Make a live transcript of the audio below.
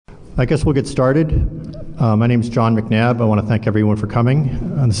I guess we'll get started. My name is John McNabb. I want to thank everyone for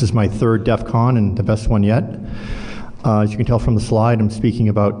coming. This is my third DEF CON and the best one yet. As you can tell from the slide, I'm speaking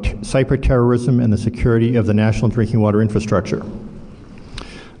about cyberterrorism and the security of the national drinking water infrastructure.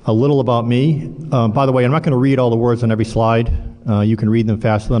 A little about me. By the way, I'm not going to read all the words on every slide. You can read them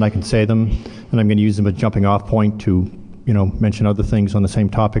faster than I can say them, and I'm going to use them as a jumping off point to mention other things on the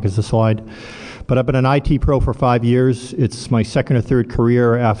same topic as the slide. But I've been an IT pro for 5 years. It's my second or third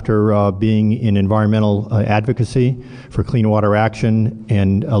career after being in environmental advocacy for Clean Water Action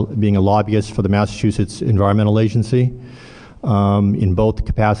and being a lobbyist for the Massachusetts Environmental Agency. In both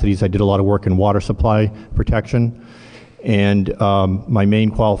capacities, I did a lot of work in water supply protection. And my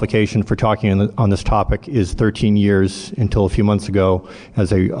main qualification for talking on this topic is 13 years until a few months ago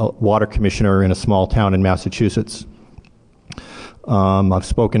as a water commissioner in a small town in Massachusetts. I've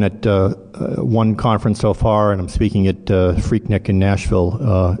spoken at one conference so far, and I'm speaking at Freaknik in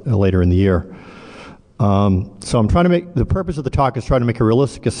Nashville later in the year. So I'm trying to the purpose of the talk is trying to make a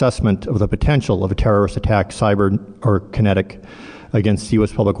realistic assessment of the potential of a terrorist attack, cyber or kinetic, against the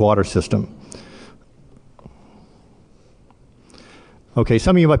U.S. public water system. Okay,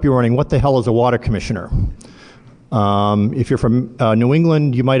 some of you might be wondering, what the hell is a water commissioner? If you're from New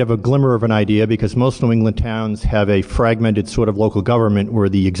England, you might have a glimmer of an idea, because most New England towns have a fragmented sort of local government where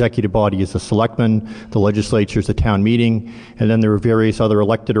the executive body is the selectmen, the legislature is the town meeting, and then there are various other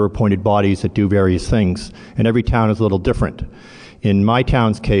elected or appointed bodies that do various things. And every town is a little different. In my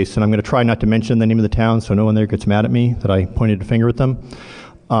town's case, and I'm going to try not to mention the name of the town so no one there gets mad at me that I pointed a finger at them,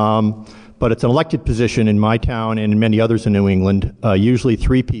 but it's an elected position in my town and in many others in New England, usually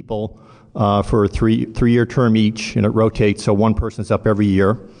 3 people for a three-year term each, and it rotates, so one person's up every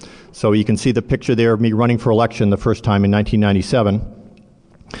year. So you can see the picture there of me running for election the first time in 1997.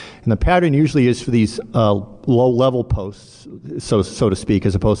 And the pattern usually is for these low-level posts, so to speak,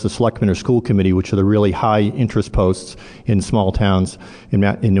 as opposed to selectmen or school committee, which are the really high-interest posts in small towns in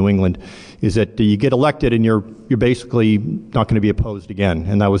New England, is that you get elected and you're basically not going to be opposed again.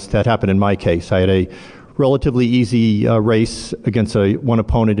 And that happened in my case. I had a relatively easy race against one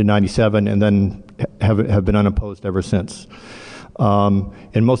opponent in 97, and then have been unopposed ever since.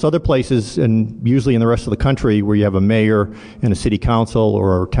 In most other places, and usually in the rest of the country, where you have a mayor and a city council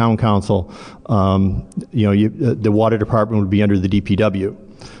or a town council, the water department would be under the DPW.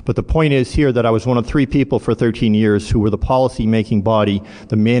 But the point is here that I was one of 3 people for 13 years who were the policy-making body,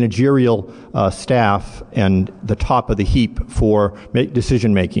 the managerial staff, and the top of the heap for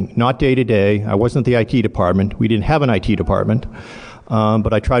decision-making. Not day-to-day. I wasn't the IT department. We didn't have an IT department.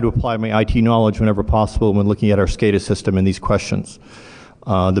 But I try to apply my IT knowledge whenever possible when looking at our SCADA system and these questions.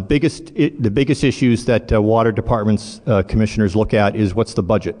 The biggest issues that water departments commissioners look at is what's the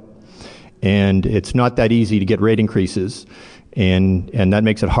budget. And it's not that easy to get rate increases. And that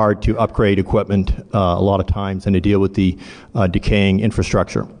makes it hard to upgrade equipment a lot of times and to deal with the decaying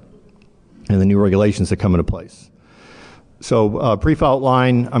infrastructure and the new regulations that come into place. So brief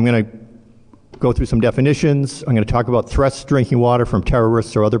outline, I'm going to go through some definitions. I'm going to talk about threats to drinking water from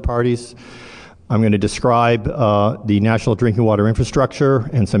terrorists or other parties. I'm going to describe the national drinking water infrastructure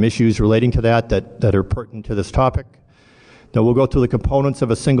and some issues relating to that are pertinent to this topic. Then we'll go through the components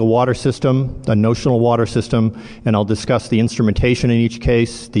of a single water system, a notional water system, and I'll discuss the instrumentation in each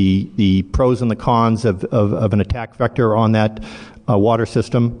case, the pros and the cons of an attack vector on that water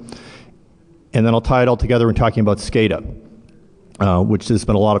system. And then I'll tie it all together in talking about SCADA, which there's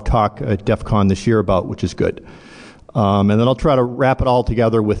been a lot of talk at DEF CON this year about, which is good. And then I'll try to wrap it all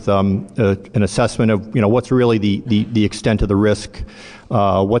together with an assessment of what's really the extent of the risk,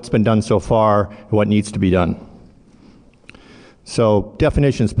 what's been done so far, and what needs to be done. So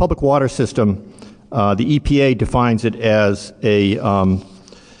definitions: public water system. The EPA defines it as a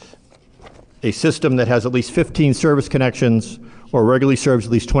system that has at least 15 service connections or regularly serves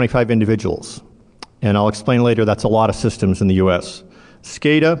at least 25 individuals. And I'll explain later that's a lot of systems in the U.S.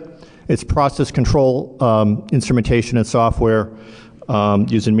 SCADA, it's process control instrumentation and software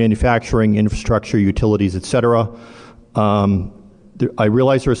used in manufacturing, infrastructure, utilities, etc. I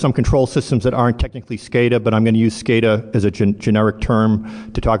realize there are some control systems that aren't technically SCADA, but I'm going to use SCADA as a generic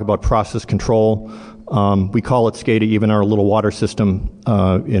term to talk about process control. We call it SCADA, even our little water system,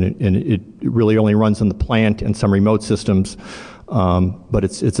 and it really only runs in the plant and some remote systems, but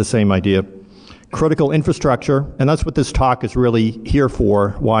it's the same idea. Critical infrastructure, and that's what this talk is really here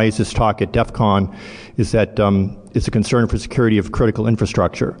for. Why is this talk at DEF CON? Is that it's a concern for security of critical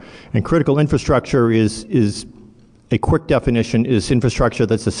infrastructure. And critical infrastructure is a quick definition, is infrastructure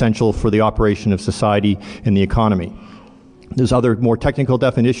that's essential for the operation of society and the economy. There's other more technical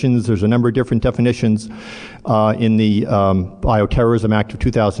definitions. There's a number of different definitions in the Bioterrorism Act of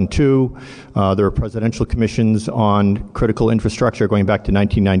 2002. There are presidential commissions on critical infrastructure going back to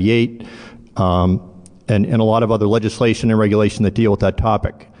 1998, and a lot of other legislation and regulation that deal with that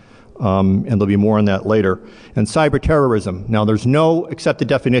topic. And there'll be more on that later. And cyberterrorism. Now, there's no accepted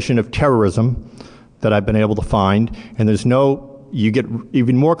definition of terrorism that I've been able to find, and there's no, you get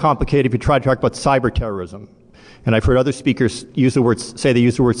even more complicated if you try to talk about cyberterrorism. And I've heard other speakers say they use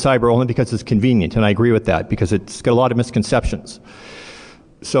the word cyber only because it's convenient, and I agree with that, because it's got a lot of misconceptions.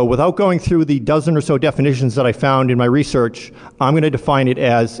 So without going through the dozen or so definitions that I found in my research, I'm going to define it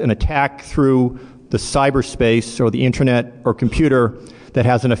as an attack through the cyberspace or the internet or computer that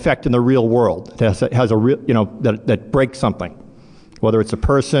has an effect in the real world, that has a real, that breaks something, whether it's a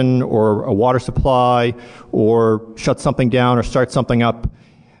person or a water supply or shuts something down or starts something up.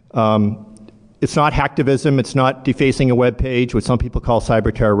 It's not hacktivism, it's not defacing a web page, what some people call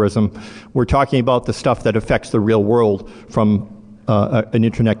cyberterrorism. We're talking about the stuff that affects the real world from an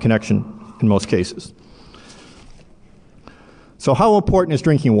internet connection in most cases. So how important is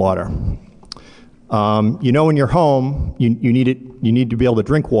drinking water? In your home, you need to be able to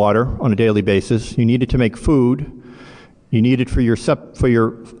drink water on a daily basis. You need it to make food. You need it for your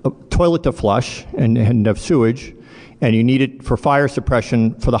toilet to flush and have sewage. And you need it for fire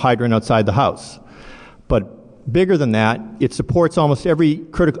suppression for the hydrant outside the house. But bigger than that, it supports almost every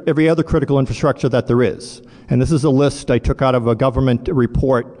other critical infrastructure that there is. And this is a list I took out of a government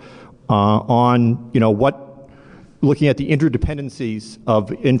report looking at the interdependencies of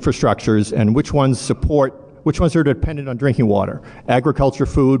infrastructures and which ones are dependent on drinking water. Agriculture,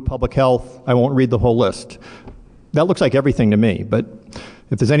 food, public health, I won't read the whole list. That looks like everything to me, but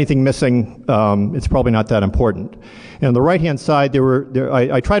if there's anything missing, it's probably not that important. And on the right-hand side,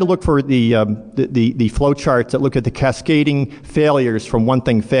 I try to look for the flow charts that look at the cascading failures from one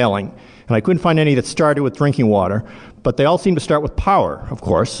thing failing. And I couldn't find any that started with drinking water, but they all seem to start with power, of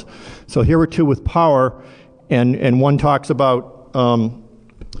course. So here are two with power, and one talks about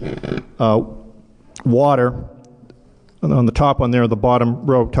water. On the top one there, the bottom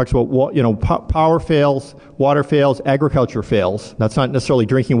row talks about power fails, water fails, agriculture fails. That's not necessarily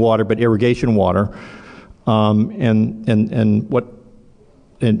drinking water, but irrigation water, and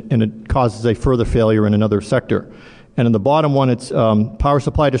it causes a further failure in another sector. And in the bottom one, it's power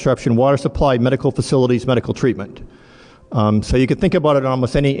supply disruption, water supply, medical facilities, medical treatment. So you can think about it in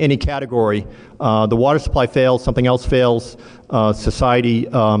almost any category. The water supply fails, something else fails, society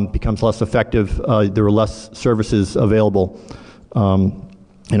becomes less effective, there are less services available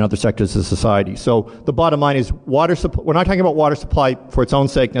in other sectors of society. So the bottom line is water supply. We're not talking about water supply for its own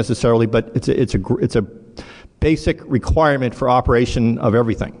sake necessarily, but it's a basic requirement for operation of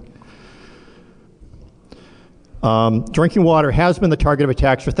everything. Drinking water has been the target of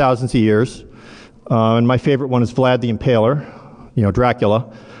attacks for thousands of years. And my favorite one is Vlad the Impaler,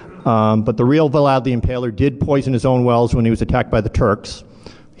 Dracula. But the real Vlad the Impaler did poison his own wells when he was attacked by the Turks.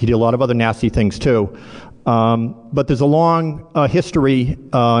 He did a lot of other nasty things too. But there's a long history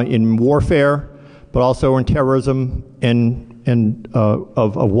in warfare, but also in terrorism and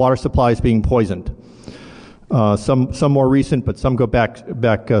of water supplies being poisoned. Some more recent, but some go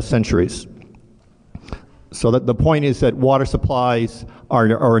back centuries. So that the point is that water supplies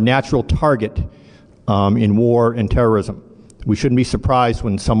are a natural target in war and terrorism. We shouldn't be surprised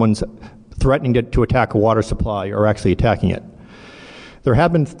when someone's threatening to attack a water supply or actually attacking it. There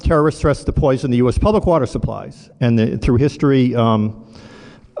have been terrorist threats to poison the U.S. public water supplies, and through history,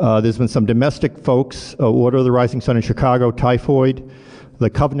 there's been some domestic folks, Order of the Rising Sun in Chicago, typhoid, the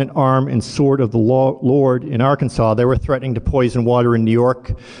Covenant Arm and Sword of the Lord in Arkansas. They were threatening to poison water in New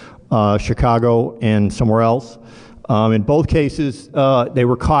York, Chicago, and somewhere else. In both cases, they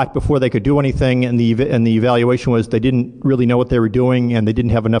were caught before they could do anything, and the evaluation was they didn't really know what they were doing, and they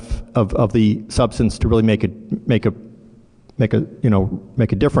didn't have enough of the substance to really make a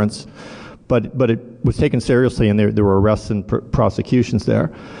difference. But it was taken seriously, and there were arrests and prosecutions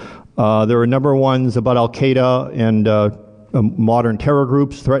there. There were a number of ones about Al-Qaeda and modern terror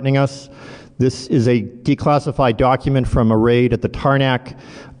groups threatening us. This is a declassified document from a raid at the Tarnak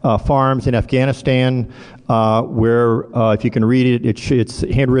farms in Afghanistan, where if you can read it, it's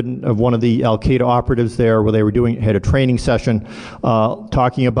handwritten of one of the Al-Qaeda operatives there, where they had a training session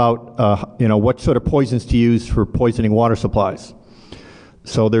talking about what sort of poisons to use for poisoning water supplies.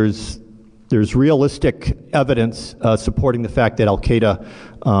 So there's realistic evidence supporting the fact that Al-Qaeda,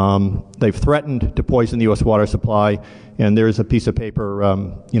 they've threatened to poison the U.S. water supply, and there's a piece of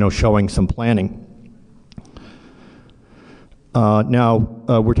paper showing some planning.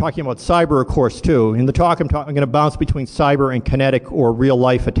 We're talking about cyber, of course, too. In the talk, I'm going to bounce between cyber and kinetic or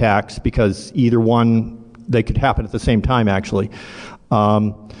real-life attacks because either one, they could happen at the same time, actually.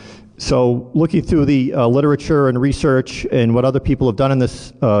 So looking through the literature and research and what other people have done in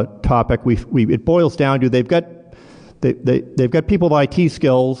this topic, it boils down to they've got people with IT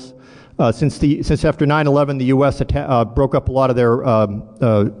skills. Since after 9/11, the U.S. broke up a lot of their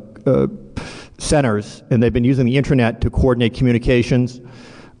centers, and they've been using the internet to coordinate communications.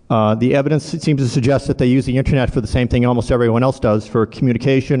 The evidence seems to suggest that they use the internet for the same thing almost everyone else does, for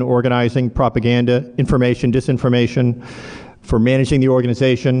communication, organizing, propaganda, information, disinformation, for managing the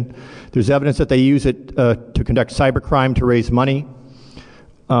organization. There's evidence that they use it to conduct cybercrime to raise money,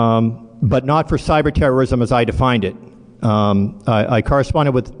 but not for cyberterrorism as I defined it. I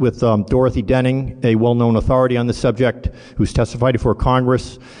corresponded with Dorothy Denning, a well-known authority on this subject, who's testified before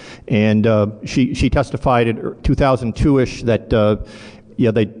Congress, and she testified in 2002-ish that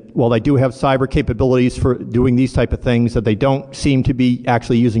while they do have cyber capabilities for doing these type of things, that they don't seem to be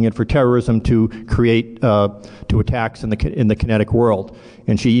actually using it for terrorism to create to attacks in the kinetic world.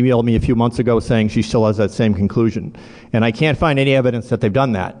 And she emailed me a few months ago saying she still has that same conclusion. And I can't find any evidence that they've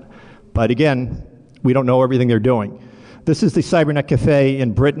done that. But again, we don't know everything they're doing. This is the Cybernet Cafe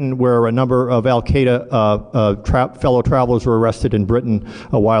in Britain, where a number of Al-Qaeda fellow travelers were arrested in Britain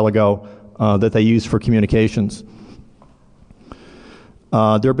a while ago that they used for communications.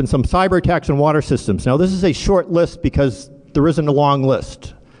 There have been some cyber attacks on water systems. Now, this is a short list because there isn't a long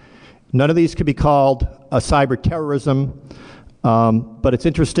list. None of these could be called a cyber terrorism, but it's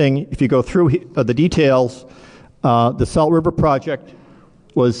interesting if you go through the details. The Salt River Project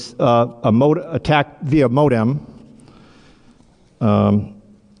was attacked via modem. Let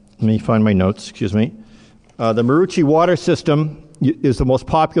me find my notes, excuse me. The Marucci water system is the most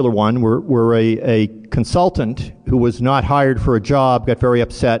popular one, where a consultant who was not hired for a job got very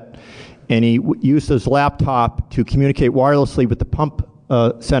upset, and he used his laptop to communicate wirelessly with the pump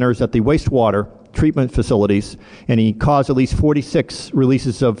centers at the wastewater treatment facilities, and he caused at least 46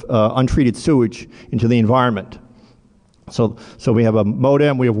 releases of untreated sewage into the environment. So we have a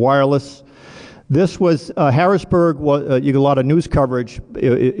modem, we have wireless. This was Harrisburg. You get a lot of news coverage.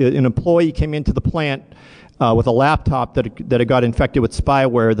 An employee came into the plant with a laptop that had got infected with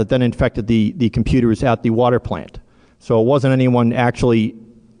spyware that then infected the computers at the water plant. So it wasn't anyone actually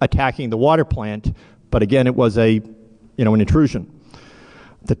attacking the water plant, but again, it was an intrusion.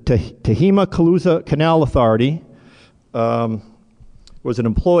 The Tehima-Kaluza Canal Authority was an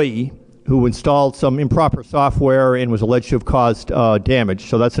employee who installed some improper software and was alleged to have caused damage.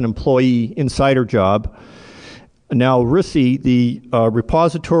 So that's an employee insider job. Now, RISI, the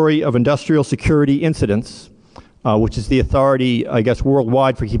Repository of Industrial Security Incidents, which is the authority, I guess,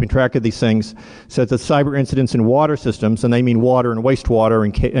 worldwide for keeping track of these things, says that cyber incidents in water systems, and they mean water and wastewater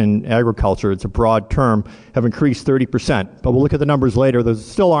and agriculture, it's a broad term, have increased 30%. But we'll look at the numbers later. Those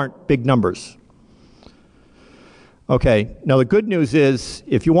still aren't big numbers. Okay, now the good news is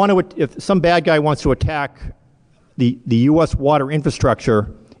if some bad guy wants to attack the U.S. water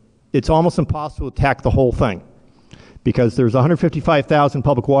infrastructure, it's almost impossible to attack the whole thing because there's 155,000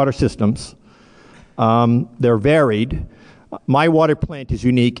 public water systems. They're varied. My water plant is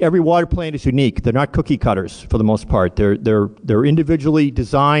unique. Every water plant is unique. They're not cookie cutters for the most part. They're individually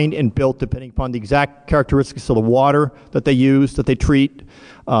designed and built depending upon the exact characteristics of the water that they use, that they treat,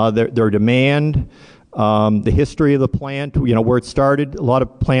 their demand, the history of the plant, where it started. A lot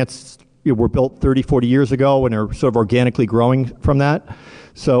of plants were built 30, 40 years ago and are sort of organically growing from that.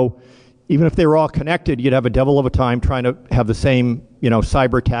 So even if they were all connected, you'd have a devil of a time trying to have the same,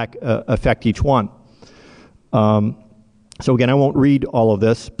 cyber attack affect each one. So again, I won't read all of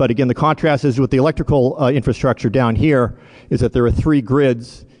this, but again, the contrast is with the electrical infrastructure down here is that there are 3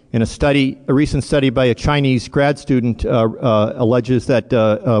 grids. In a recent study by a Chinese grad student alleges that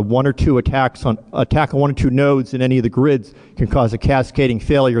one or two attack on 1 or 2 nodes in any of the grids can cause a cascading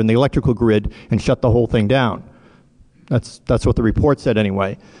failure in the electrical grid and shut the whole thing down. That's what the report said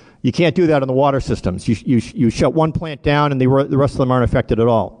anyway. You can't do that in the water systems. You shut one plant down and the rest of them aren't affected at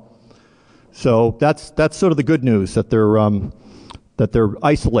all. So that's sort of the good news, that they're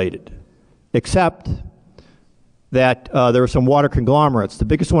isolated, except that there are some water conglomerates. The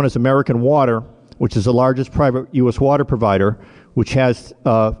biggest one is American Water, which is the largest private U.S. water provider, which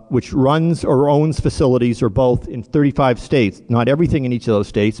runs or owns facilities or both in 35 states. Not everything in each of those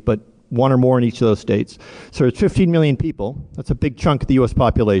states, but one or more in each of those states. So it's 15 million people. That's a big chunk of the U.S.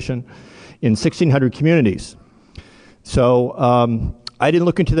 population in 1,600 communities. So I didn't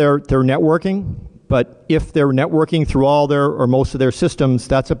look into their networking, but if they're networking through all their or most of their systems,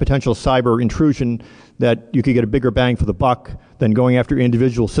 that's a potential cyber intrusion that you could get a bigger bang for the buck than going after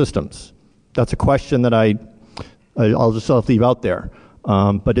individual systems. That's a question that I'll just leave out there.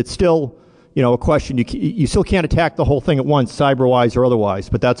 But it's still, a question. You still can't attack the whole thing at once, cyber-wise or otherwise,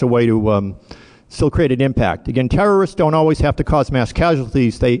 but that's a way to still create an impact. Again, terrorists don't always have to cause mass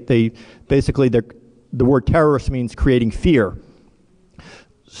casualties. They basically, the word terrorist means creating fear.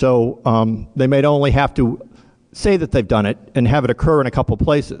 So they might only have to say that they've done it and have it occur in a couple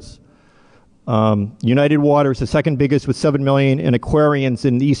places. United Water is the second biggest with 7 million, and Aquarians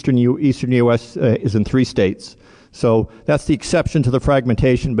in the eastern U.S. Is in 3 states. So that's the exception to the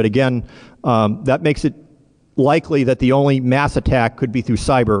fragmentation, but again, that makes it likely that the only mass attack could be through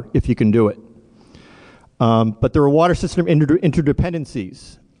cyber if you can do it. But there are water system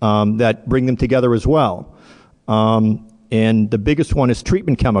interdependencies that bring them together as well. And the biggest one is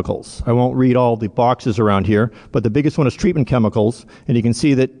treatment chemicals. I won't read all the boxes around here, but the biggest one is treatment chemicals, and you can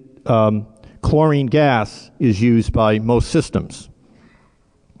see that chlorine gas is used by most systems.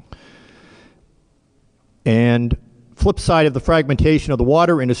 And flip side of the fragmentation of the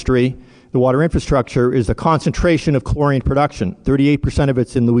water industry, the water infrastructure, is the concentration of chlorine production. 38% of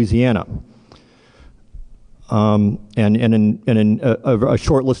it's in Louisiana. And in a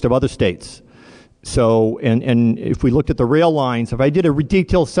short list of other states. So, and if we looked at the rail lines, if I did a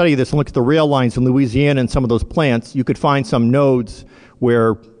detailed study of this and looked at the rail lines in Louisiana and some of those plants, you could find some nodes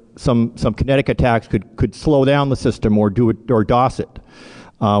where some kinetic attacks could slow down the system or do it or DOS it.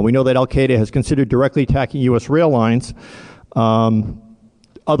 We know that Al-Qaeda has considered directly attacking U.S. rail lines.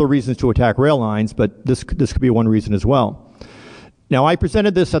 Other reasons to attack rail lines, but this could be one reason as well. Now, I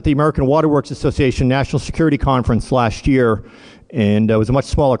presented this at the American Water Works Association National Security Conference last year, and it was a much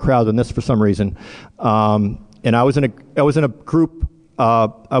smaller crowd than this for some reason. And I was in a group.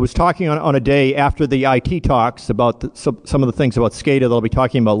 I was talking on a day after the IT talks about some of the things about SCADA that I'll be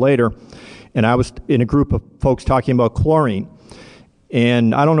talking about later, and I was in a group of folks talking about chlorine.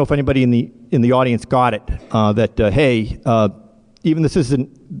 And I don't know if anybody in the audience got it, hey, even this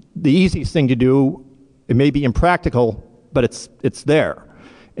isn't the easiest thing to do. It may be impractical, but it's there,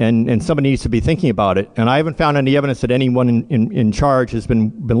 and somebody needs to be thinking about it. And I haven't found any evidence that anyone in charge has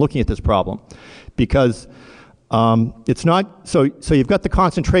been looking at this problem, because it's not so you've got the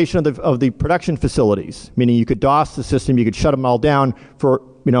concentration of the production facilities, meaning you could DOS the system, you could shut them all down for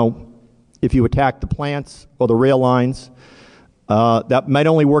if you attack the plants or the rail lines. That might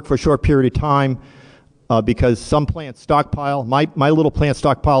only work for a short period of time because some plants stockpile. My little plant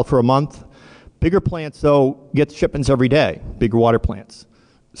stockpile for a month. Bigger plants, though, get shipments every day, bigger water plants.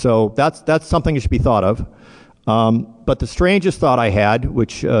 So that's something that should be thought of. But the strangest thought I had,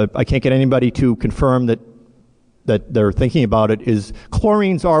 which I can't get anybody to confirm that they're thinking about it, is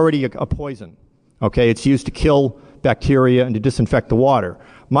chlorine's already a poison. Okay, it's used to kill bacteria and to disinfect the water.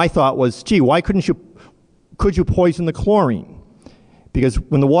 My thought was, gee, why could you poison the chlorine? Because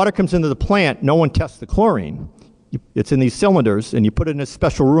when the water comes into the plant, no one tests the chlorine. It's in these cylinders, and you put it in a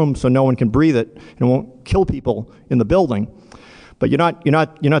special room so no one can breathe it, and it won't kill people in the building. But you're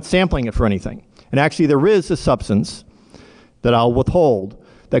not sampling it for anything. And actually, there is a substance that I'll withhold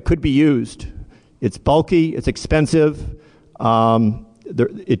that could be used. It's bulky, it's expensive.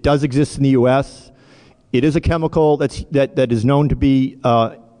 It does exist in the U.S. It is a chemical that is known to be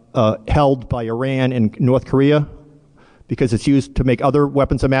held by Iran and North Korea because it's used to make other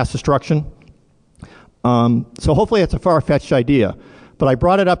weapons of mass destruction. So hopefully that's a far-fetched idea. But I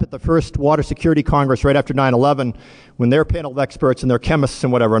brought it up at the first Water Security Congress right after 9/11 when their panel of experts and their chemists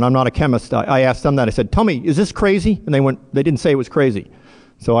and whatever, and I'm not a chemist, I asked them that. I said, tell me, is this crazy? And they didn't say it was crazy.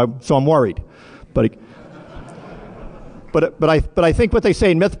 So I'm worried. But I think what they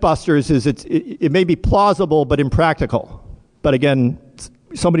say in Mythbusters is it may be plausible but impractical. But again,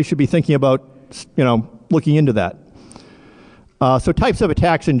 somebody should be thinking about looking into that. So types of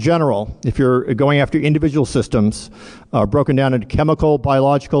attacks in general, if you're going after individual systems, are broken down into chemical,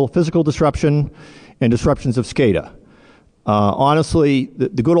 biological, physical disruption, and disruptions of SCADA. Honestly,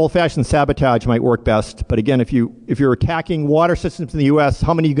 the good old-fashioned sabotage might work best, but again, if you're attacking water systems in the U.S.,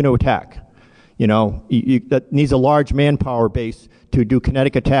 how many are you going to attack? That needs a large manpower base to do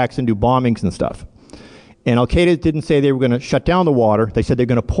kinetic attacks and do bombings and stuff. And Al-Qaeda didn't say they were going to shut down the water. They said they're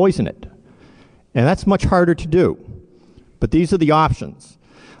going to poison it. And that's much harder to do. But these are the options.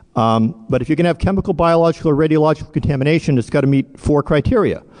 But if you're going to have chemical, biological, or radiological contamination, it's got to meet 4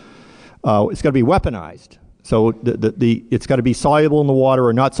 criteria. It's got to be weaponized. So it's got to be soluble in the water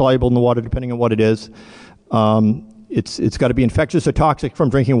or not soluble in the water, depending on what it is. It's got to be infectious or toxic from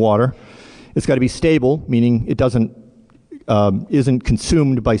drinking water. It's got to be stable, meaning it doesn't isn't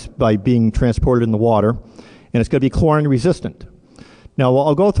consumed by being transported in the water, and it's going to be chlorine resistant. Now,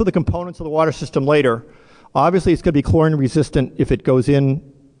 I'll go through the components of the water system later. Obviously, it's going to be chlorine resistant if it goes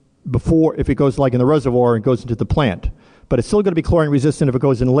in if it goes like in the reservoir and goes into the plant. But it's still going to be chlorine resistant if it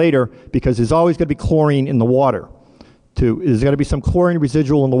goes in later, because there's always going to be chlorine in the water. There's going to be some chlorine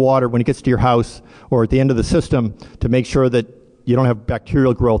residual in the water when it gets to your house or at the end of the system to make sure that you don't have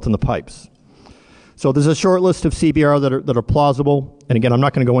bacterial growth in the pipes. So there's a short list of CBR that are plausible. And again, I'm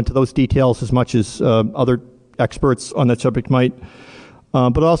not going to go into those details as much as other experts on that subject might.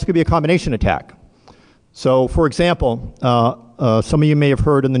 But it also could be a combination attack. So, for example, some of you may have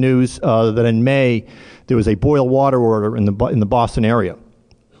heard in the news that in May there was a boil water order in the Boston area.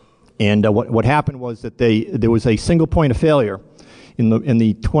 And what happened was that there was a single point of failure in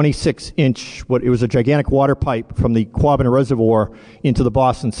the 26-inch, it was a gigantic water pipe from the Quabbin Reservoir into the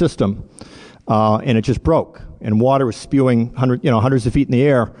Boston system, and it just broke. And water was spewing hundreds of feet in the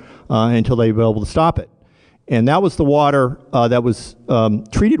air until they were able to stop it. And that was the water that was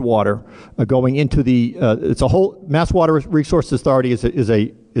treated water going into the. It's a whole Mass Water Resources Authority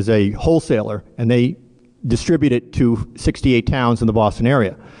is a wholesaler, and they distribute it to 68 towns in the Boston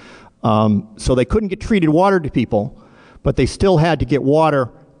area. So they couldn't get treated water to people, but they still had to get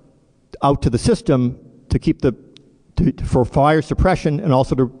water out to the system to keep for fire suppression and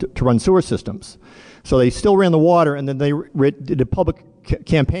also to run sewer systems. So they still ran the water, and then they did public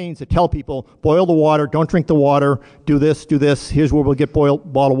campaigns that tell people, boil the water, don't drink the water, do this, here's where we'll get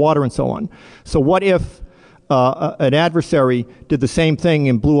bottled water, and so on. So what if an adversary did the same thing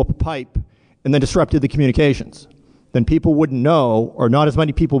and blew up a pipe and then disrupted the communications? Then people wouldn't know, or not as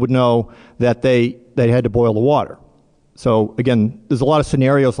many people would know, that they had to boil the water. So again, there's a lot of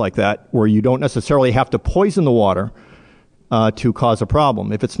scenarios like that where you don't necessarily have to poison the water to cause a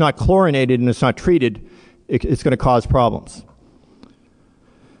problem. If it's not chlorinated and it's not treated, it's going to cause problems.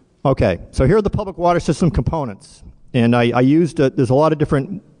 Okay, so here are the public water system components. And I used, there's a lot of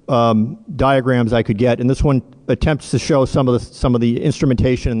different diagrams I could get, and this one attempts to show some of the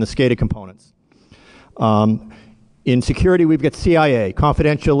instrumentation and the SCADA components. In security, we've got CIA,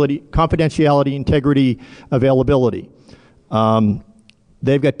 confidentiality, integrity, availability.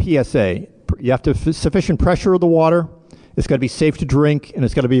 They've got PSA. You have to have sufficient pressure of the water, it's got to be safe to drink, and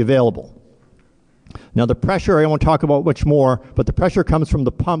it's got to be available. Now the pressure, I won't talk about much more, but the pressure comes from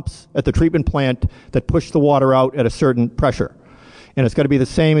the pumps at the treatment plant that push the water out at a certain pressure. And it's got to be the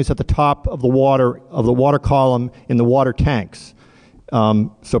same as at the top of the water column in the water tanks.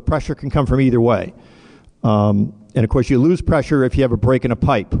 So pressure can come from either way. And of course you lose pressure if you have a break in a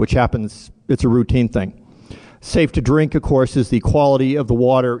pipe, which happens, it's a routine thing. Safe to drink, of course, is the quality of the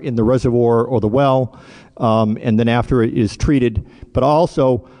water in the reservoir or the well, and then after it is treated, but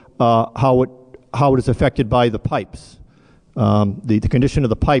also how it is affected by the pipes. The condition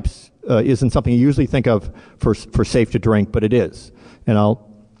of the pipes isn't something you usually think of for safe to drink, but it is. And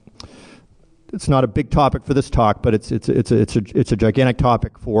it's not a big topic for this talk, but it's a gigantic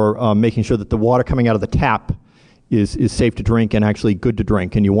topic for making sure that the water coming out of the tap is safe to drink and actually good to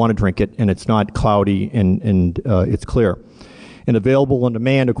drink, and you want to drink it, and it's not cloudy and it's clear. And available on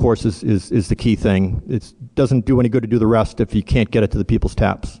demand, of course, is the key thing. It doesn't do any good to do the rest if you can't get it to the people's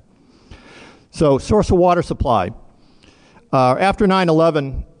taps. So, source of water supply. After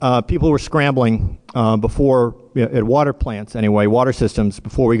 9/11, people were scrambling at water plants anyway, water systems,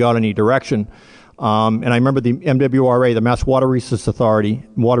 before we got any direction. And I remember the MWRA, the Mass Water Resources Authority,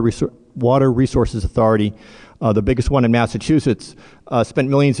 Water Resources Authority, the biggest one in Massachusetts, spent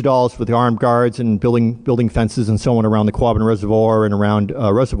millions of dollars with the armed guards and building fences and so on around the Quabbin Reservoir and around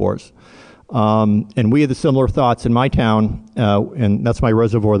reservoirs. And we had the similar thoughts in my town, and that's my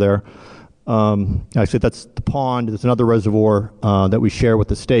reservoir there. Actually, that's the pond. There's another reservoir that we share with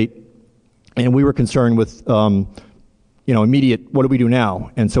the state. And we were concerned with, immediate, what do we do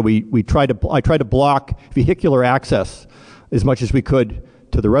now? And so I tried to block vehicular access as much as we could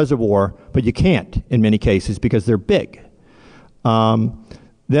to the reservoir, but you can't in many cases because they're big.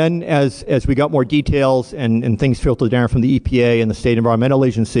 Then as we got more details and things filtered down from the EPA and the State Environmental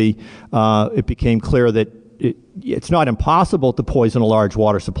Agency, it became clear that it's not impossible to poison a large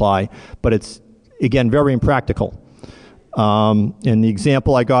water supply, but it's, again, very impractical. And the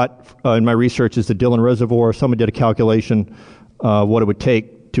example I got in my research is the Dillon Reservoir. Someone did a calculation what it would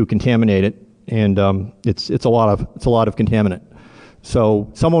take to contaminate it, and it's a lot of contaminant. So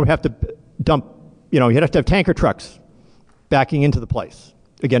someone would have to dump, you'd have to have tanker trucks backing into the place.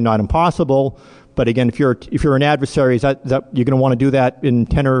 Again, not impossible, but again, if you're an adversary, is that you're going to want to do that in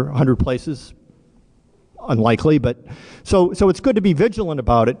 10 or 100 places? Unlikely, but so it's good to be vigilant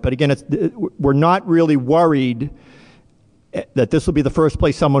about it. But again, we're not really worried that this will be the first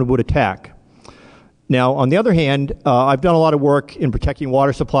place someone would attack. Now, on the other hand, I've done a lot of work in protecting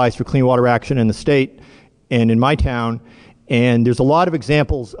water supplies for Clean Water Action in the state and in my town, and there's a lot of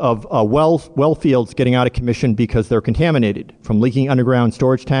examples of well fields getting out of commission because they're contaminated, from leaking underground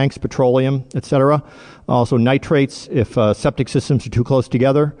storage tanks, petroleum, et cetera. Also nitrates if septic systems are too close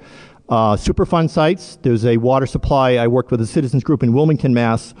together. Superfund sites. There's a water supply. I worked with a citizens group in Wilmington,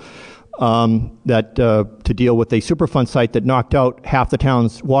 Mass. To deal with a Superfund site that knocked out half the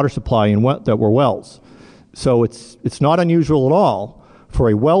town's water supply that were wells. So it's not unusual at all for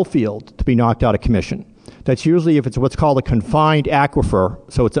a well field to be knocked out of commission. That's usually if it's what's called a confined aquifer.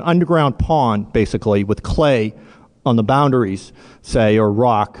 So it's an underground pond, basically, with clay on the boundaries, say, or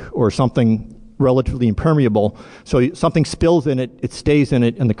rock, or something relatively impermeable. So something spills in it, it stays in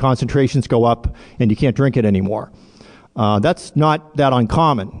it, and the concentrations go up, and you can't drink it anymore. That's not that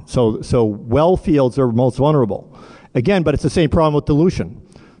uncommon. So well fields are most vulnerable. Again, but it's the same problem with dilution.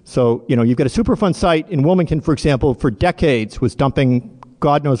 So, you've got a Superfund site in Wilmington, for example, for decades was dumping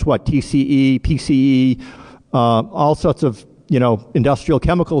God knows what, TCE, PCE, all sorts of, industrial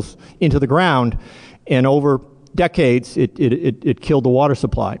chemicals into the ground. And over decades, it killed the water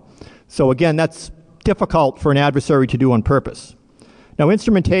supply. So again, that's difficult for an adversary to do on purpose. Now,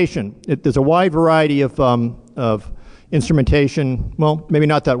 instrumentation, there's a wide variety of instrumentation, well, maybe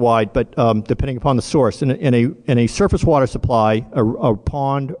not that wide, but depending upon the source. In a surface water supply, a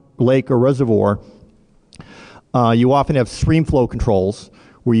pond, lake, or reservoir, you often have stream flow controls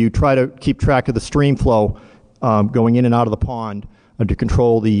where you try to keep track of the stream flow going in and out of the pond to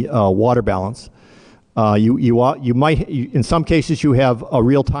control the water balance. You might, in some cases, you have a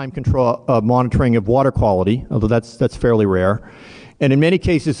real-time control monitoring of water quality, although that's fairly rare. And in many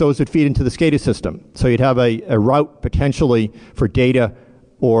cases, those would feed into the SCADA system. So you'd have a route potentially for data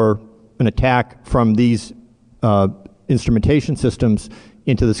or an attack from these instrumentation systems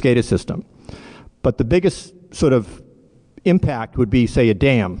into the SCADA system. But the biggest sort of impact would be, say, a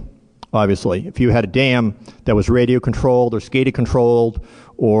dam, obviously. If you had a dam that was radio controlled or SCADA controlled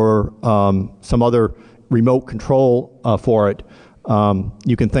or some other remote control for it,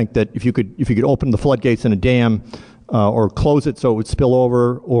 you can think that if you could open the floodgates in a dam or close it so it would spill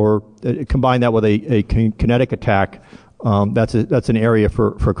over, or combine that with a kinetic attack, that's an area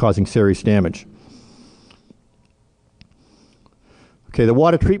for causing serious damage. Okay, the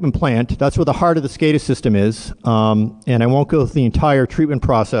water treatment plant, that's where the heart of the SCADA system is, and I won't go through the entire treatment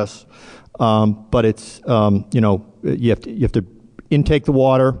process, but it's, you have to intake the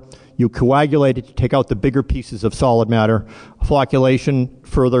water, you coagulate it to take out the bigger pieces of solid matter. Flocculation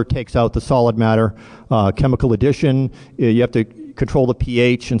further takes out the solid matter. Chemical addition, you have to control the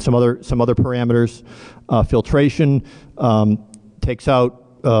pH and some other parameters. Filtration takes out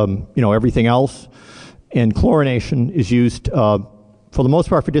everything else, and chlorination is used for the most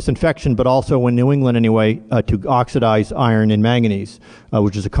part for disinfection, but also in New England anyway to oxidize iron and manganese,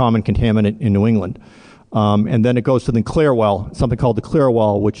 which is a common contaminant in New England. And then it goes to the clear well, something called the clear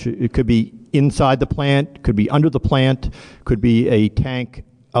well, which it could be inside the plant, could be under the plant, could be a tank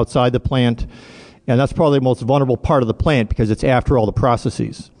outside the plant. And that's probably the most vulnerable part of the plant because it's after all the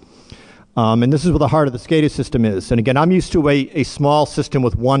processes. And this is where the heart of the SCADA system is. And again, I'm used to a small system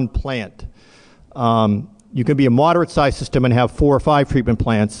with one plant. You can be a moderate-sized system and have 4 or 5 treatment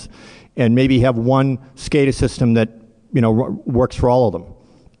plants and maybe have one SCADA system that works for all of them.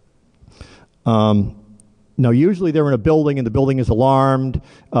 Now, usually they're in a building, and the building is alarmed.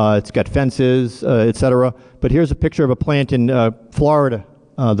 It's got fences, et cetera. But here's a picture of a plant in Florida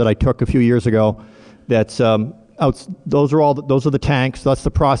that I took a few years ago. That's those are the tanks. That's the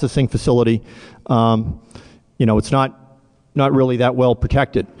processing facility. It's not really that well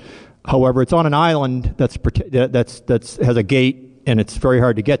protected. However, it's on an island that's has a gate, and it's very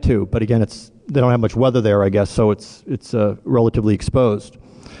hard to get to. But again, they don't have much weather there, I guess, so it's relatively exposed.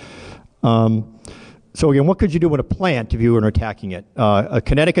 So again, what could you do in a plant if you were attacking it? A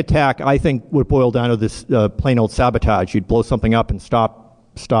kinetic attack, I think, would boil down to this plain old sabotage. You'd blow something up and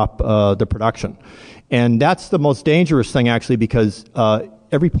stop the production. And that's the most dangerous thing, actually, because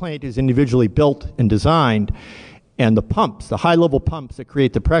every plant is individually built and designed, and the pumps, the high-level pumps that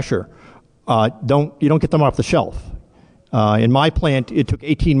create the pressure, you don't get them off the shelf. In my plant, it took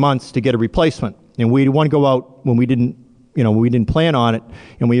 18 months to get a replacement, and we didn't want to go out when we didn't plan on it,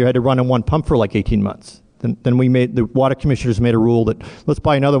 and we had to run on one pump for like 18 months. Then the water commissioners made a rule that let's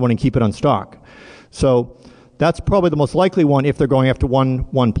buy another one and keep it on stock. So that's probably the most likely one if they're going after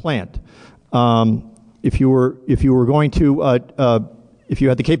one plant. If you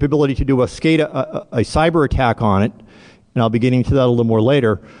had the capability to do a SCADA, a cyber attack on it, and I'll be getting to that a little more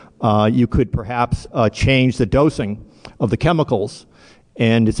later, you could perhaps change the dosing of the chemicals.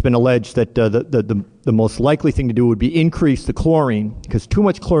 And it's been alleged that the most likely thing to do would be increase the chlorine, because too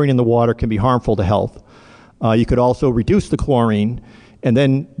much chlorine in the water can be harmful to health. You could also reduce the chlorine and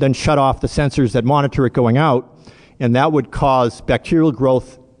then shut off the sensors that monitor it going out, and that would cause bacterial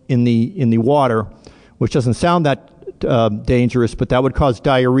growth in the water, which doesn't sound that dangerous, but that would cause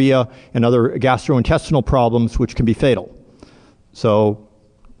diarrhea and other gastrointestinal problems, which can be fatal. So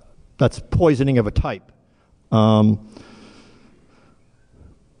that's poisoning of a type.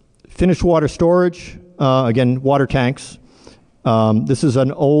 Finished water storage, again, water tanks. This is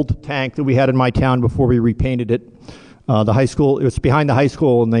an old tank that we had in my town before we repainted it. The high school, it was behind the high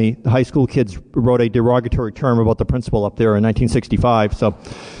school, and the high school kids wrote a derogatory term about the principal up there in 1965. So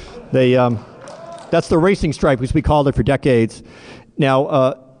that's the racing stripe, as we called it for decades.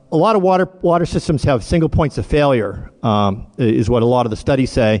 Now, a lot of water systems have single points of failure, is what a lot of the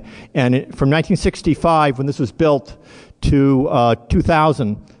studies say. And from 1965, when this was built, to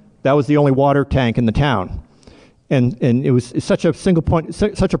 2000, that was the only water tank in the town. And it was such a single point,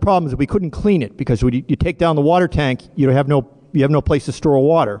 such a problem that we couldn't clean it, because when you take down the water tank, you have no place to store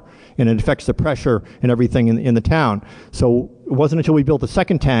water, and it affects the pressure and everything in the town. So it wasn't until we built the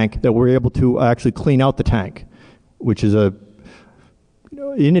second tank that we were able to actually clean out the tank, which is an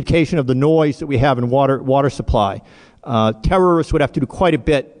indication of the noise that we have in water supply. Terrorists would have to do quite a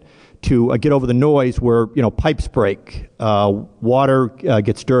bit to get over the noise where, pipes break, water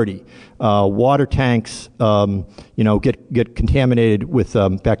gets dirty, water tanks, get contaminated with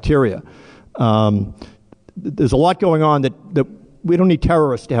bacteria. There's a lot going on that we don't need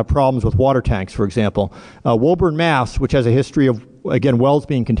terrorists to have problems with water tanks, for example. Woburn, Mass., which has a history of, again, wells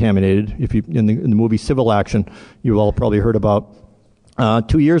being contaminated. If you in the movie Civil Action, you all probably heard about.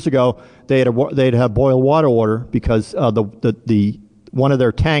 2 years ago, they'd have boil water order because one of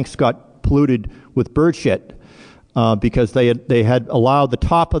their tanks got polluted with bird shit because they had allowed the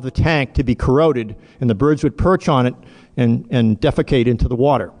top of the tank to be corroded, and the birds would perch on it and defecate into the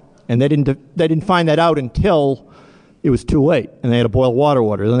water. And they didn't find that out until it was too late, and they had a boil water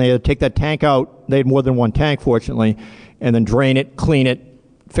order. Then they had to take that tank out. They had more than one tank, fortunately, and then drain it, clean it,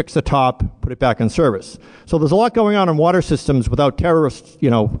 fix the top, put it back in service. So there's a lot going on in water systems without terrorists,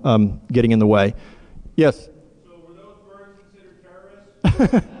 getting in the way. Yes? So were those birds considered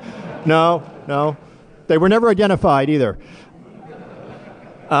terrorists? No. They were never identified either.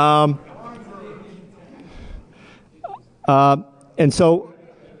 And so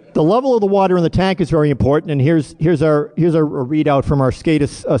the level of the water in the tank is very important, and here's a readout from our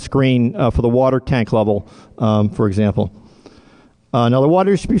SCADA screen for the water tank level, for example. Now the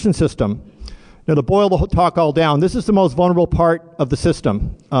water distribution system. Now to boil the talk all down, this is the most vulnerable part of the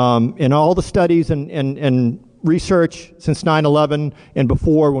system. In all the studies and research since 9/11 and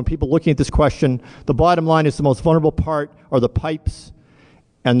before, when people looking at this question, the bottom line is the most vulnerable part are the pipes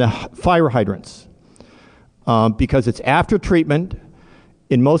and the fire hydrants. Because it's after treatment.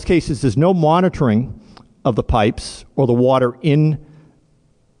 In most cases, there's no monitoring of the pipes or the water in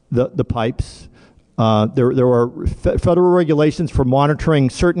the pipes. There are federal regulations for monitoring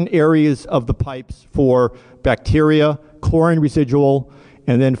certain areas of the pipes for bacteria, chlorine residual,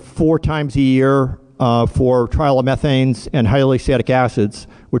 and then 4 times a year for triomethanes and hyaluronic acids,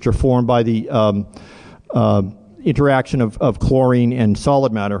 which are formed by the interaction of chlorine and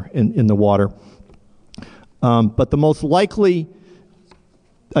solid matter in the water. But the most likely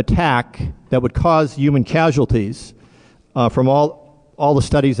attack that would cause human casualties from all the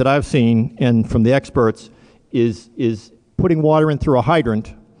studies that I've seen and from the experts is putting water in through a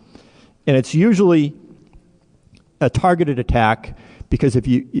hydrant. And it's usually a targeted attack, because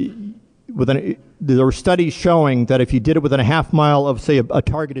there were studies showing that if you did it within a half mile of, say, a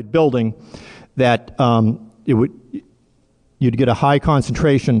targeted building, that you'd get a high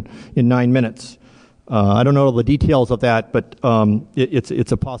concentration in 9 minutes. I don't know all the details of that, but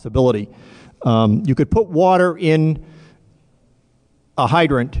it's a possibility. You could put water in a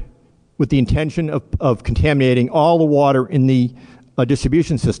hydrant with the intention of contaminating all the water in the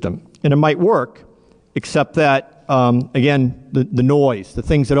distribution system. And it might work, except that, again, the noise, the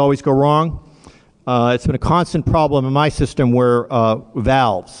things that always go wrong. It's been a constant problem in my system where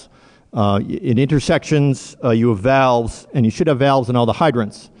valves. In intersections, you have valves, and you should have valves in all the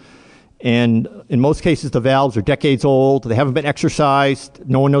hydrants. And in most cases, the valves are decades old. They haven't been exercised.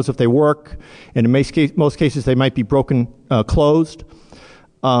 No one knows if they work. And in most cases, they might be broken closed.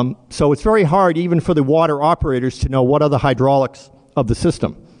 So it's very hard, even for the water operators, to know what are the hydraulics of the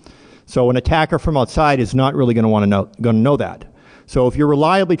system. So an attacker from outside is not really going to know that. So if you're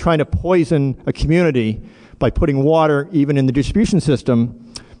reliably trying to poison a community by putting water even in the distribution system,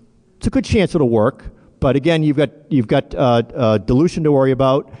 it's a good chance it'll work, But again, you've got dilution to worry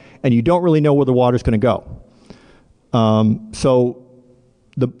about, and you don't really know where the water's going to go. So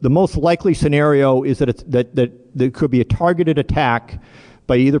the most likely scenario is that there could be a targeted attack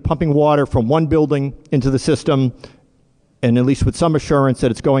by either pumping water from one building into the system, and at least with some assurance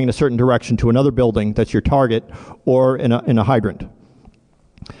that it's going in a certain direction to another building that's your target, or in a hydrant.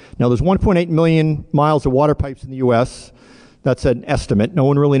 Now, there's 1.8 million miles of water pipes in the U.S. That's an estimate. No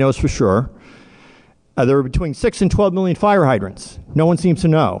one really knows for sure. There are between 6 and 12 million fire hydrants. No one seems to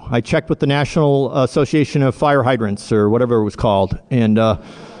know. I checked with the National Association of Fire Hydrants, or whatever it was called, and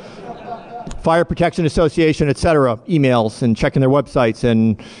Fire Protection Association, et cetera, emails and checking their websites.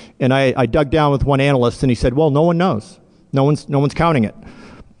 And I dug down with one analyst, and he said, well, no one knows. No one's counting it.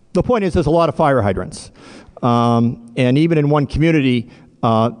 The point is, there's a lot of fire hydrants. And even in one community,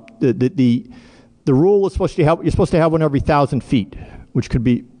 the rule is you're supposed to have one every 1,000 feet, which could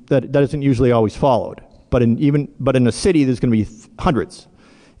be, that isn't usually always followed. But in a city, there's going to be hundreds.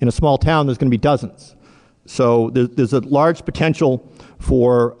 In a small town, there's going to be dozens. So there's a large potential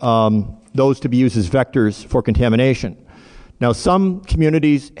for those to be used as vectors for contamination. Now, some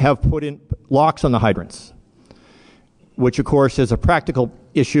communities have put in locks on the hydrants, which of course is a practical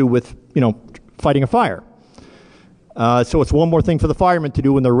issue with, fighting a fire. So it's one more thing for the firemen to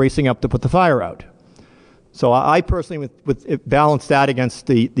do when they're racing up to put the fire out. So I personally would balance that against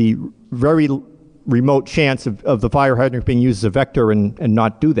the very remote chance of the fire hydrant being used as a vector and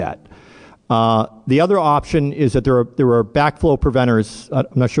not do that. The other option is that there are backflow preventers. I'm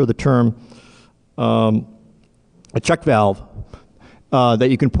not sure the term, a check valve that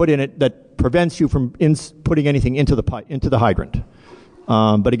you can put in it that prevents you from putting anything into the hydrant.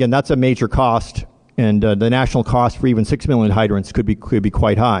 But again, that's a major cost, and the national cost for even 6 million hydrants could be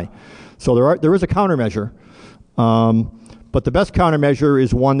quite high. So there is a countermeasure, but the best countermeasure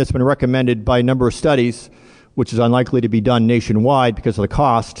is one that's been recommended by a number of studies, which is unlikely to be done nationwide because of the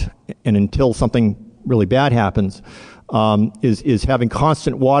cost, and until something really bad happens, is having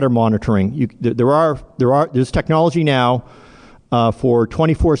constant water monitoring. There's technology now for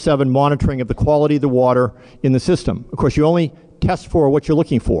 24/7 monitoring of the quality of the water in the system. Of course, you only test for what you're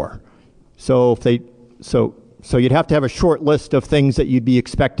looking for. So you'd have to have a short list of things that you'd be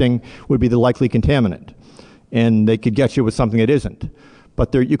expecting would be the likely contaminant, and they could get you with something that isn't.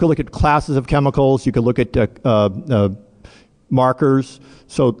 But you could look at classes of chemicals. You could look at markers.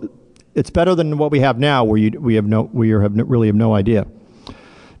 So it's better than what we have now, where we really have no idea.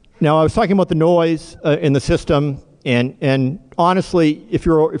 Now, I was talking about the noise in the system, and honestly, if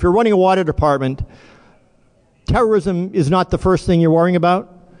you're running a water department, terrorism is not the first thing you're worrying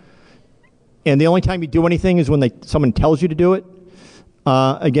about. And the only time you do anything is when someone tells you to do it.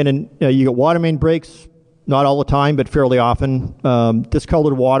 Again, you get water main breaks. Not all the time, but fairly often.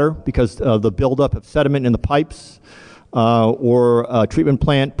 Discolored water because of the buildup of sediment in the pipes, or a treatment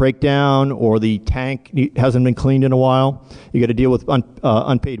plant breakdown, or the tank hasn't been cleaned in a while. You got to deal with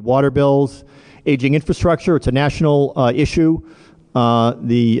unpaid water bills. Aging infrastructure, it's a national issue.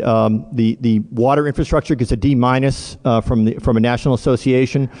 The water infrastructure gets a D- from a national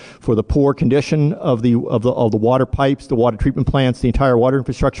association for the poor condition of the water pipes, the water treatment plants, the entire water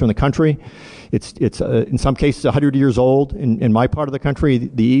infrastructure in the country. It's in some cases 100 years old in my part of the country,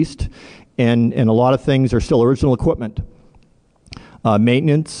 the East, and a lot of things are still original equipment.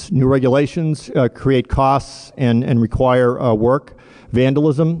 Maintenance, new regulations create costs and require work.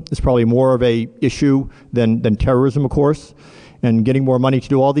 Vandalism is probably more of a issue than terrorism, of course, and getting more money to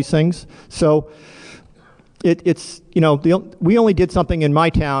do all these things. So we only did something in my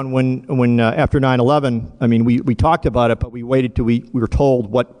town when after 9/11. I mean, we talked about it, but we waited till we were told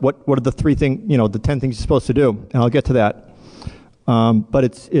what are the 10 things you're supposed to do, and I'll get to that. But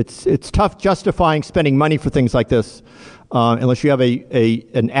it's tough justifying spending money for things like this unless you have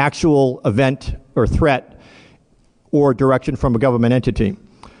an actual event or threat or direction from a government entity.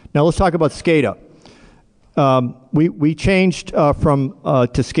 Now let's talk about SCADA. We changed to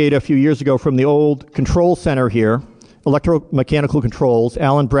SCADA a few years ago from the old control center here, electromechanical controls,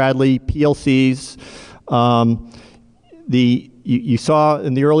 Allen Bradley, PLCs. You saw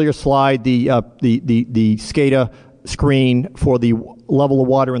in the earlier slide the SCADA screen for the level of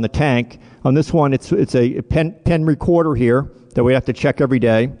water in the tank. On this one, it's a pen recorder here that we have to check every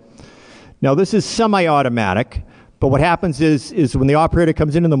day. Now this is semi-automatic. But what happens is when the operator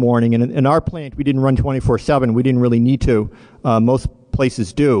comes in the morning, and in our plant we didn't run 24/7. We didn't really need to. Most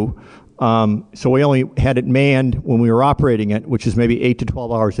places do. So we only had it manned when we were operating it, which is maybe 8 to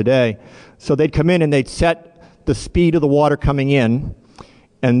 12 hours a day. So they'd come in and they'd set the speed of the water coming in,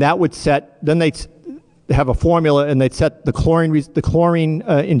 and that would set. Then they'd have a formula, and they'd set the chlorine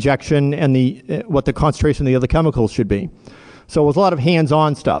injection and what the concentration of the other chemicals should be. So it was a lot of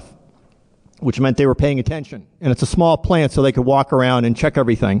hands-on stuff, which meant they were paying attention. And it's a small plant, so they could walk around and check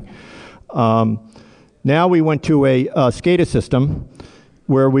everything. Now we went to a SCADA system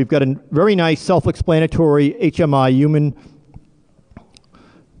where we've got a very nice self-explanatory HMI,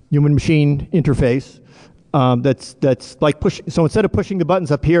 human-machine interface. That's like pushing. So instead of pushing the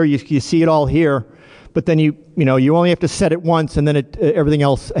buttons up here, you see it all here, but then you only have to set it once, and then everything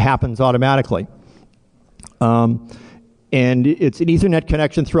else happens automatically. And it's an Ethernet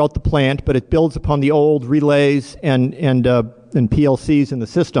connection throughout the plant, but it builds upon the old relays and PLCs in the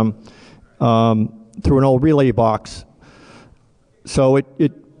system through an old relay box. So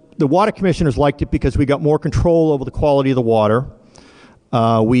the water commissioners liked it because we got more control over the quality of the water.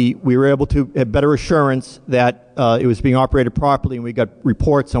 We were able to have better assurance that it was being operated properly, and we got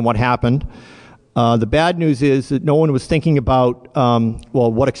reports on what happened. The bad news is that no one was thinking about,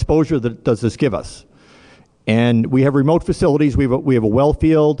 what exposure does this give us? And we have remote facilities. We have a well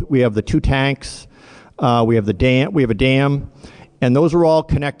field. We have the 2 tanks. We have the dam. We have a dam, and those are all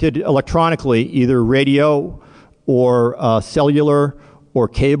connected electronically, either radio or cellular or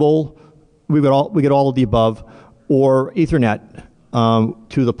cable. We get all of the above, or Ethernet.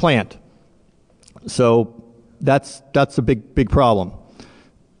 To the plant. So that's a big problem.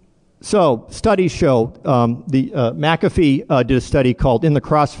 So studies show, McAfee did a study called In the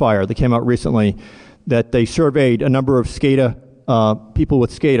Crossfire that came out recently, that they surveyed a number of SCADA, people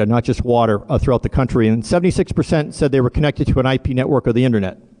with SCADA, not just water, throughout the country, and 76% said they were connected to an IP network or the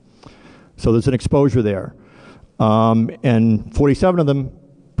internet. So there's an exposure there. And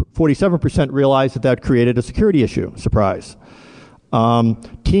 47% realized that created a security issue. Surprise.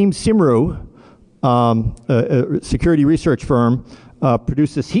 Team Simru, a security research firm,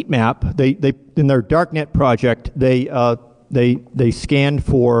 produced this heat map. They in their darknet project, they scanned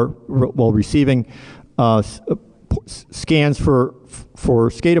for receiving scans for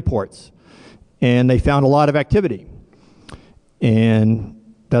SCADA ports, and they found a lot of activity. And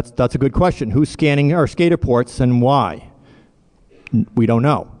that's a good question. Who's scanning our SCADA ports and why? We don't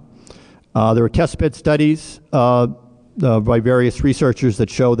know. There were testbed studies by various researchers that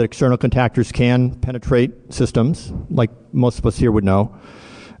show that external contactors can penetrate systems, like most of us here would know.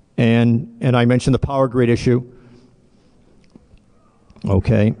 And I mentioned the power grid issue.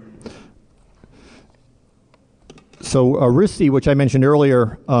 Okay. So RISC, which I mentioned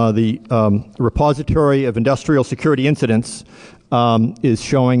earlier, the repository of industrial security incidents, is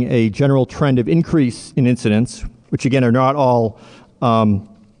showing a general trend of increase in incidents, which again are not all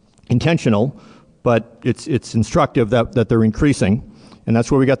intentional, but it's instructive that they're increasing. And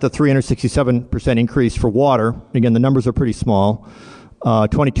that's where we got the 367% increase for water. Again, the numbers are pretty small.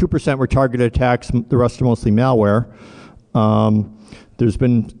 22% were targeted attacks, the rest are mostly malware. There's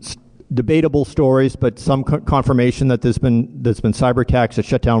been debatable stories, but some confirmation that there's been cyber attacks that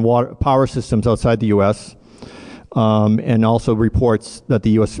shut down power systems outside the U.S., and also reports that the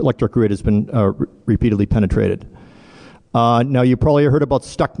U.S. electric grid has been repeatedly penetrated. Now, you probably heard about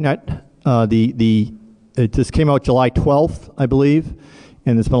StuckNet. It just came out July 12th, I believe,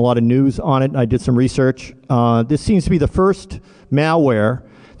 and there's been a lot of news on it. I did some research. This seems to be the first malware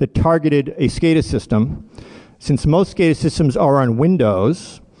that targeted a SCADA system. Since most SCADA systems are on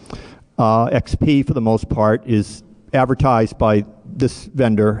Windows, XP for the most part is advertised by this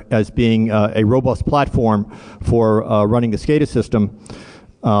vendor as being a robust platform for running the SCADA system,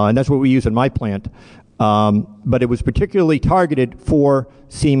 and that's what we use in my plant. But it was particularly targeted for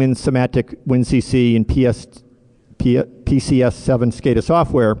Siemens, Symantec, WinCC, and PCS7 SCADA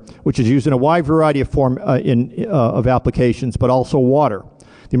software, which is used in a wide variety of of applications, but also water.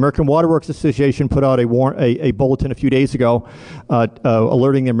 The American Water Works Association put out a bulletin a few days ago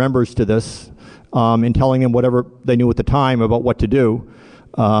alerting their members to this and telling them whatever they knew at the time about what to do.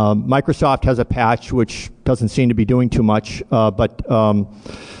 Microsoft has a patch which doesn't seem to be doing too much, but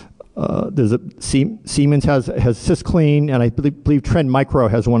there's Siemens has SysClean, and I believe Trend Micro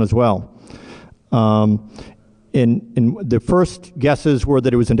has one as well. In the first guesses were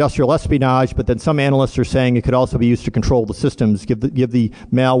that it was industrial espionage, but then some analysts are saying it could also be used to control the systems, give the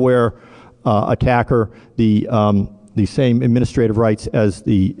malware attacker the same administrative rights as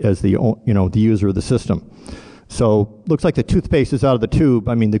the user of the system. So looks like the toothpaste is out of the tube.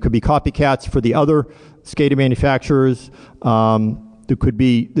 I mean, there could be copycats for the other SCADA manufacturers. There could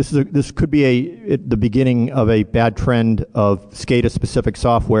be this could be the beginning of a bad trend of SCADA-specific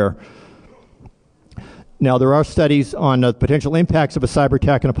software. Now, there are studies on the potential impacts of a cyber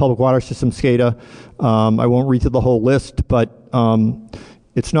attack in a public water system, SCADA. I won't read through the whole list, but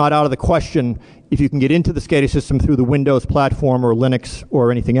it's not out of the question if you can get into the SCADA system through the Windows platform or Linux or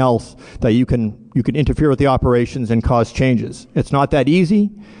anything else that you can interfere with the operations and cause changes. It's not that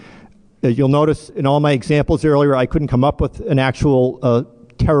easy. As you'll notice in all my examples earlier, I couldn't come up with an actual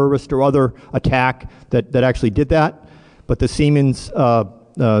terrorist or other attack that actually did that, but the Siemens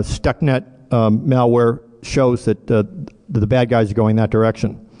Stuxnet malware shows that the bad guys are going that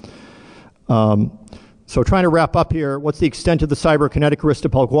direction. So trying to wrap up here, what's the extent of the cyberkinetic risk to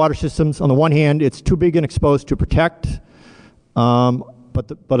public water systems? On the one hand, it's too big and exposed to protect,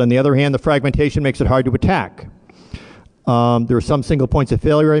 but on the other hand, the fragmentation makes it hard to attack. There are some single points of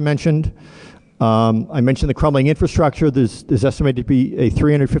failure I mentioned. I mentioned the crumbling infrastructure. There's estimated to be a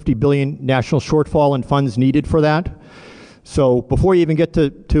 $350 billion national shortfall in funds needed for that. So before you even get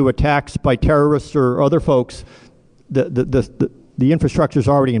to attacks by terrorists or other folks, the infrastructure is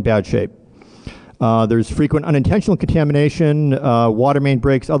already in bad shape. There's frequent unintentional contamination, water main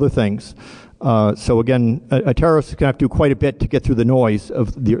breaks, other things. So again, a terrorist is going to have to do quite a bit to get through the noise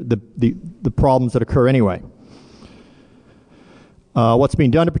of the problems that occur anyway. What's being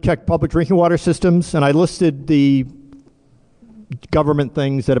done to protect public drinking water systems, and I listed the government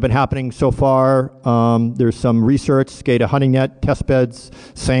things that have been happening so far. There's some research, SCADA hunting net, test beds,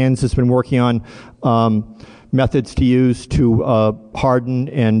 SANS has been working on methods to use to harden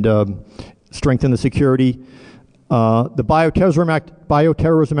and strengthen the security. The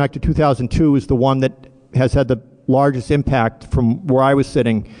Bioterrorism Act of 2002 is the one that has had the largest impact from where I was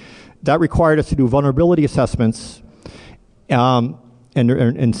sitting. That required us to do vulnerability assessments and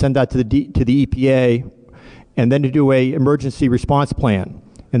send that to the EPA, and then to do a emergency response plan.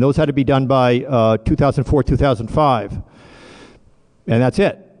 And those had to be done by 2004, 2005. And that's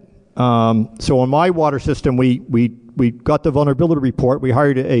it. So on my water system, we got the vulnerability report. We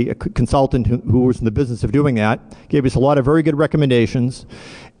hired a consultant who was in the business of doing that, gave us a lot of very good recommendations,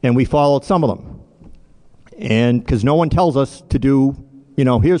 and we followed some of them. And because no one tells us to do,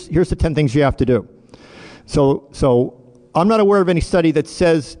 here's the 10 things you have to do. So I'm not aware of any study that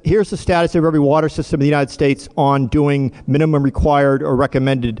says, here's the status of every water system in the United States on doing minimum required or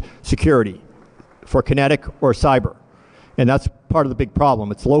recommended security for kinetic or cyber. And that's part of the big problem.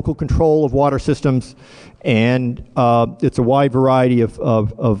 It's local control of water systems, and it's a wide variety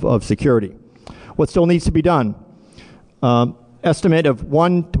of security. What still needs to be done? Estimate of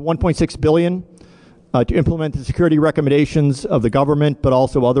 $1 to $1.6 billion to implement the security recommendations of the government, but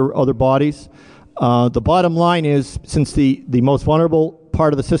also other bodies. The bottom line is, since the most vulnerable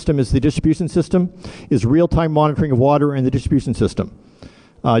part of the system is the distribution system, is real-time monitoring of water in the distribution system.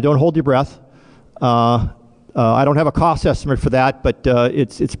 Don't hold your breath. I don't have a cost estimate for that, but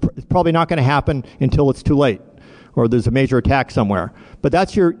it's probably not going to happen until it's too late, or there's a major attack somewhere. But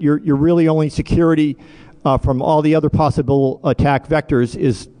that's your really only security from all the other possible attack vectors,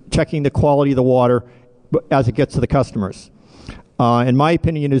 is checking the quality of the water as it gets to the customers. In my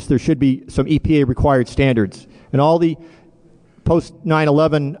opinion, is there should be some EPA required standards, and all the post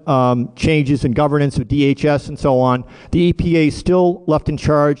 9/11 changes in governance of DHS and so on. The EPA is still left in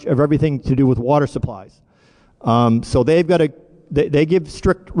charge of everything to do with water supplies. So they've got they give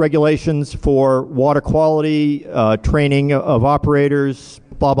strict regulations for water quality, training of operators,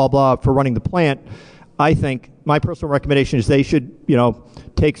 blah, blah, blah, for running the plant. I think my personal recommendation is they should,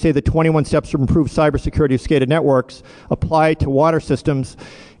 take, say, the 21 steps to improve cybersecurity of SCADA networks, apply to water systems,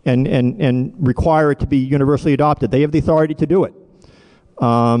 and require it to be universally adopted. They have the authority to do it.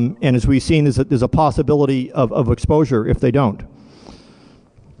 And as we've seen, there's a possibility of exposure if they don't.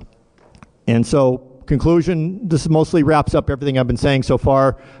 And so, conclusion, this mostly wraps up everything I've been saying so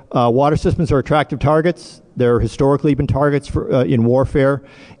far. Water systems are attractive targets. They're historically been targets for, in warfare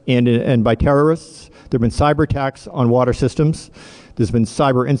and by terrorists. There have been cyber attacks on water systems. There's been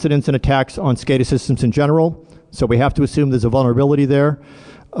cyber incidents and attacks on SCADA systems in general. So we have to assume there's a vulnerability there.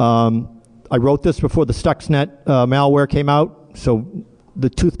 I wrote this before the Stuxnet malware came out. So the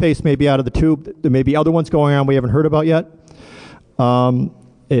toothpaste may be out of the tube. There may be other ones going on we haven't heard about yet.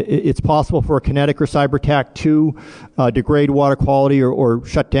 It's possible for a kinetic or cyber attack to degrade water quality or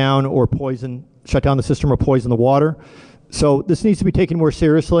shut down the system or poison the water. So this needs to be taken more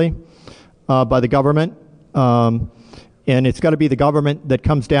seriously by the government. And it's got to be the government that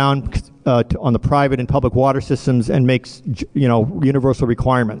comes down on the private and public water systems and makes universal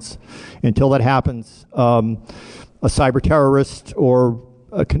requirements. Until that happens, a cyber terrorist or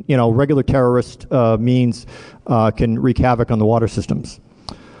regular terrorist means can wreak havoc on the water systems.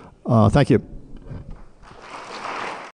 Thank you.